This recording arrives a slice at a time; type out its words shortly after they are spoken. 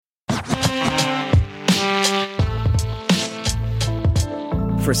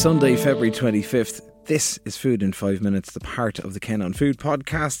for Sunday, February 25th. This is Food in 5 Minutes, the part of the Ken on Food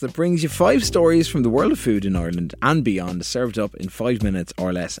podcast that brings you 5 stories from the world of food in Ireland and beyond, served up in 5 minutes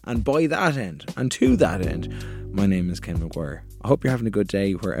or less. And by that end, and to that end, my name is Ken McGuire. I hope you're having a good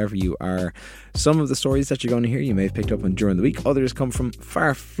day wherever you are. Some of the stories that you're going to hear you may have picked up on during the week. Others come from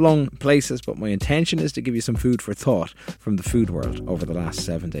far-flung places, but my intention is to give you some food for thought from the food world over the last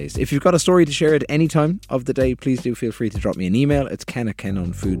 7 days. If you've got a story to share at any time of the day, please do feel free to drop me an email. It's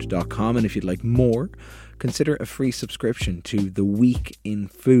ken@kenonfood.com, and if you'd like more, consider a free subscription to The Week in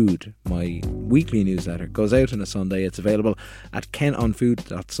Food. My weekly newsletter goes out on a Sunday. It's available at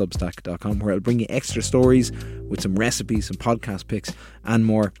kenonfood.substack.com, where I'll bring you extra stories with some recipes, some podcast picks and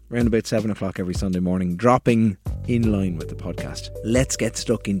more around about 7 o'clock every Sunday morning, dropping in line with the podcast. Let's get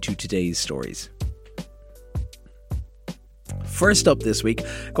stuck into today's stories. First up this week,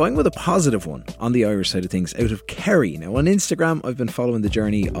 going with a positive one on the Irish side of things, out of Kerry. Now on Instagram, I've been following the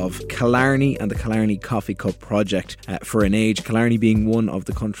journey of Killarney and the Killarney Coffee Cup project for an age. Killarney being one of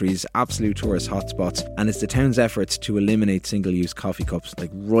the country's absolute tourist hotspots, and it's the town's efforts to eliminate single-use coffee cups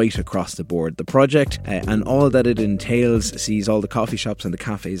like right across the board. The project and all that it entails sees all the coffee shops and the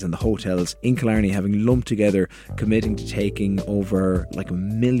cafes and the hotels in Killarney having lumped together, committing to taking over like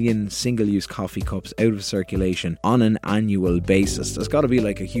 1 million single-use coffee cups out of circulation on an annual basis. There's got to be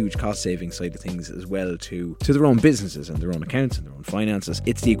like a huge cost saving side of things as well to their own businesses and their own accounts and their own finances.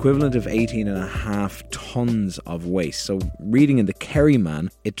 It's the equivalent of 18.5 tonnes of waste. So reading in the Kerry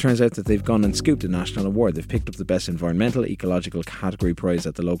Man, it turns out that they've gone and scooped a national award. They've picked up the best environmental ecological category prize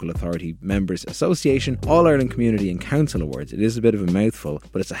at the Local Authority Members Association All Ireland Community and Council Awards. It is a bit of a mouthful,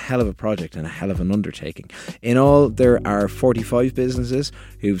 but it's a hell of a project and a hell of an undertaking. In all, there are 45 businesses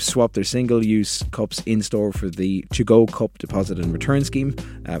who've swapped their single-use cups in store for the to-go cup deposit and return scheme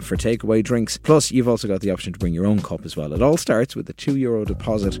for takeaway drinks. Plus, you've also got the option to bring your own cup as well. It all starts with a €2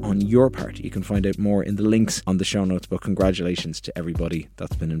 deposit on your part. You can find out more in the links on the show notes, but congratulations to everybody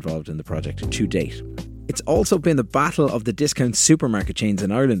that's been involved in the project to date. It's also been the battle of the discount supermarket chains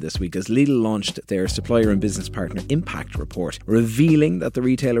in Ireland this week as Lidl launched their supplier and business partner impact report, revealing that the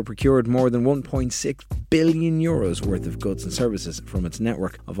retailer procured more than €1.6 billion worth of goods and services from its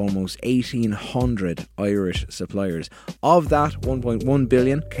network of almost 1,800 Irish suppliers. Of that, €1.1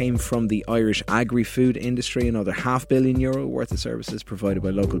 billion came from the Irish agri-food industry, another €500 million worth of services provided by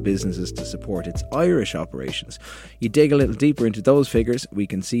local businesses to support its Irish operations. You dig a little deeper into those figures, we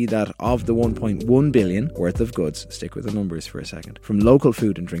can see that of the €1.1 billion worth of goods, stick with the numbers for a second, from local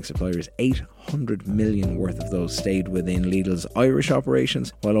food and drink suppliers, 800 million worth of those stayed within Lidl's Irish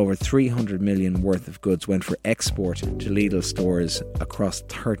operations, while over 300 million worth of goods went for export to Lidl stores across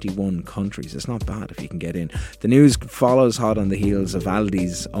 31 countries. It's not bad if you can get in. The news follows hot on the heels of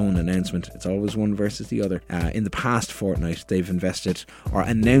Aldi's own announcement. It's always one versus the other. In the past fortnight, they've invested or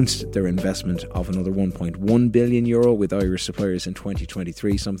announced their investment of another €1.1 billion with Irish suppliers in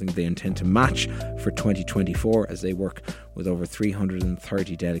 2023, something they intend to match for 2024 as they work with over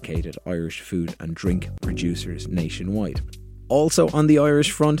 330 dedicated Irish food and drink producers nationwide. Also on the Irish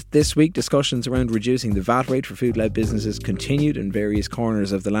front this week, discussions around reducing the VAT rate for food-led businesses continued in various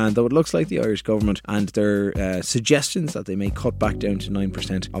corners of the land, though it looks like the Irish government and their suggestions that they may cut back down to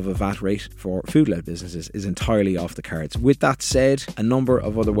 9% of a VAT rate for food-led businesses is entirely off the cards. With that said, a number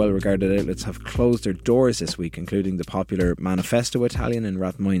of other well-regarded outlets have closed their doors this week, including the popular Manifesto Italian in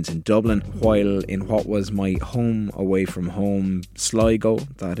Rathmines in Dublin, while in what was my home away from home, Sligo,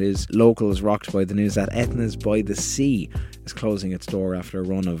 that is, locals rocked by the news that Etna's by the Sea is closing its door after a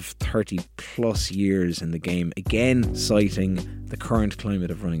run of 30 plus years in the game, again citing the current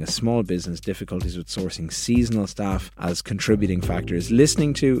climate of running a small business, difficulties with sourcing seasonal staff as contributing factors.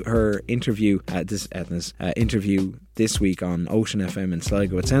 Listening to her interview, Etna's interview this week on Ocean FM in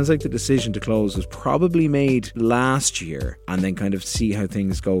Sligo, it sounds like the decision to close was probably made last year and then kind of see how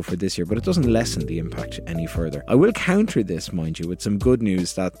things go for this year, but it doesn't lessen the impact any further. I will counter this, mind you, with some good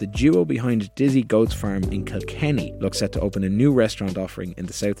news that the duo behind Dizzy Goats Farm in Kilkenny looks set to open a new restaurant offering in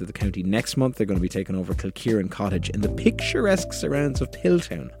the south of the county next month. They're going to be taking over Kilkieran Cottage in the picturesque surrounds of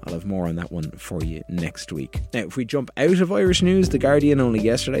Pilltown. I'll have more on that one for you next week. Now, if we jump out of Irish news, The Guardian only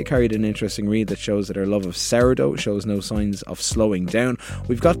yesterday carried an interesting read that shows that our love of sourdough shows no signs of slowing down.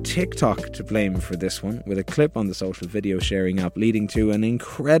 We've got TikTok to blame for this one, with a clip on the social video sharing app leading to an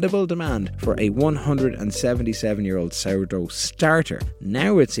incredible demand for a 177-year-old sourdough starter.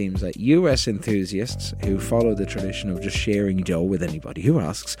 Now it seems that US enthusiasts who follow the tradition of just sharing dough with anybody who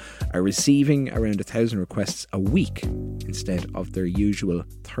asks are receiving around 1,000 requests a week instead of their usual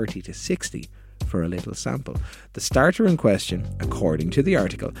 30 to 60 for a little sample. The starter in question, according to the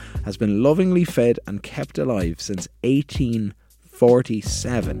article, has been lovingly fed and kept alive since 1840.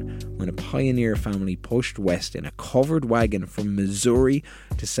 1947 when a pioneer family pushed west in a covered wagon from Missouri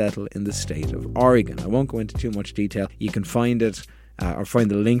to settle in the state of Oregon. I won't go into too much detail. You can find it, or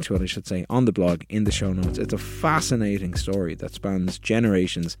find the link to it, I should say, on the blog in the show notes. It's a fascinating story that spans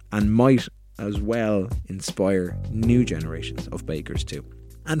generations and might as well inspire new generations of bakers too.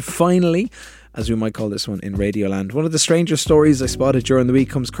 And finally, as we might call this one in Radioland, one of the strangest stories I spotted during the week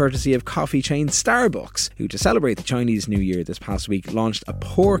comes courtesy of coffee chain Starbucks, who, to celebrate the Chinese New Year this past week, launched a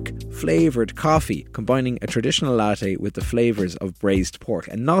pork-flavoured coffee, combining a traditional latte with the flavours of braised pork.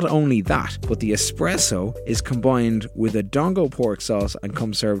 And not only that, but the espresso is combined with a dongo pork sauce and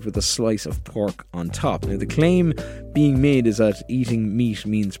comes served with a slice of pork on top. Now, the claim being made is that eating meat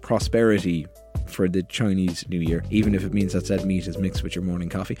means prosperity for the Chinese New Year, even if it means that said meat is mixed with your morning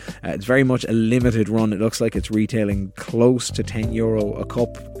coffee. It's very much a limited run. It looks like it's retailing close to €10 a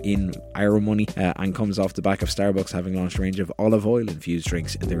cup in our money, and comes off the back of Starbucks having launched a range of olive oil infused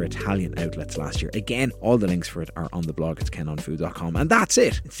drinks in their Italian outlets last year. Again, all the links for it are on the blog. It's kenonfood.com. And that's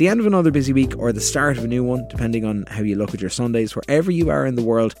it. It's the end of another busy week, or the start of a new one, depending on how you look at your Sundays. Wherever you are in the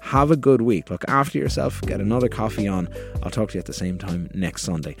world, have a good week. Look after yourself, get another coffee on. I'll talk to you at the same time next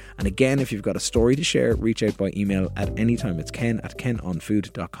Sunday. And again, if you've got a story to share, reach out by email at any time. It's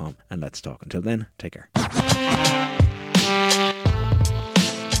ken@kenonfood.com, and let's talk. Until then, take care.